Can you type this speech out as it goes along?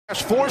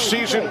4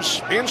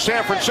 seasons in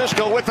San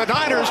Francisco with the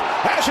Niners,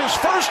 has his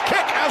first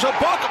kick as a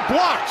Buck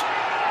blocked.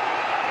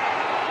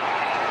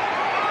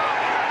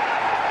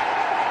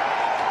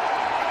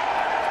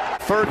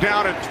 Third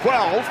down and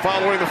 12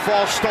 following the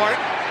false start,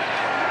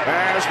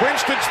 as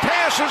Winston's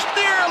pass is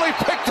nearly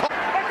picked up.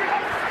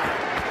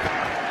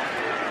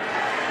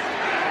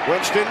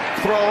 Winston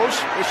throws.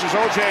 This is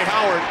O.J.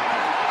 Howard.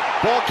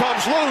 Ball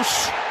comes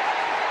loose.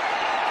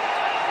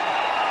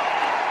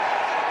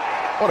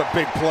 What a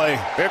big play.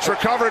 It's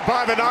recovered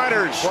by the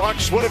Niners.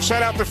 Bucs would have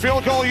set out the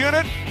field goal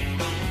unit.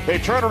 They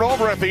turn it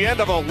over at the end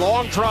of a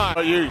long drive.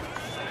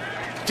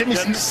 Jimmy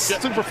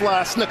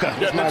Superfly Snooker.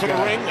 Getting into the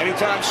ring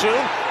anytime soon.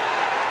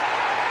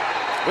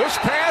 This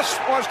pass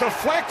was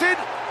deflected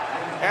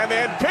and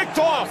then picked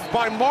off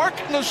by Mark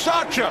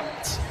Nasacha.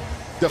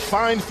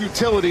 Defined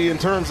futility in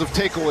terms of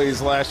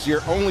takeaways last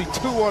year. Only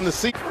 2 on the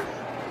season.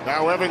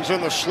 Now Evans in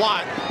the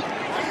slot.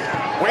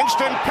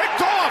 Winston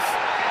picked off.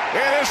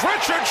 It is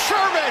Richard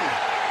Sherman,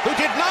 who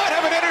did not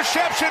have an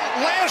interception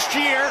last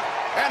year,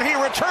 and he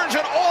returns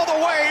it all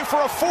the way for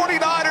a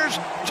 49ers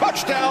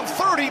touchdown,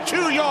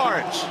 32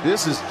 yards.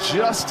 This is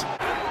just...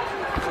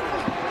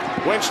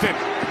 Winston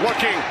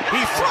looking.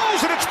 He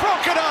throws and it's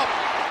broken up.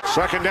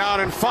 Second down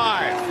and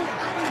 5.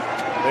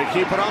 They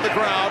keep it on the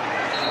ground.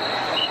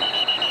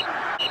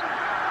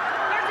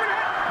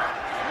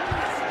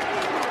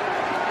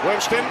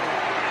 Winston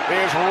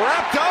is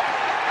wrapped up.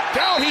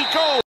 Down he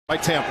goes. By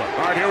Tampa.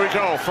 All right, here we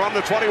go. From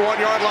the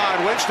 21-yard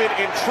line. Winston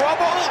in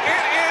trouble.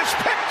 It is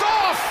picked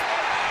off.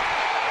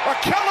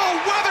 Akello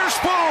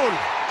Witherspoon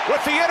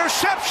with the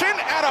interception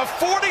and a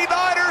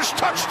 49ers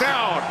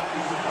touchdown.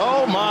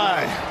 Oh,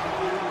 my.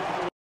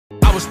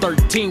 I was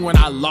 13 when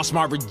I lost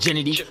my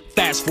virginity.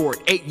 Fast forward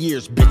 8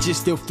 years, bitches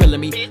still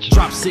feeling me.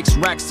 Drop 6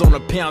 racks on a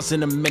pounce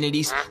in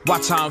amenities.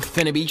 Watch how I'm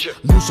finna be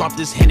loose off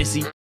this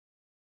Hennessy.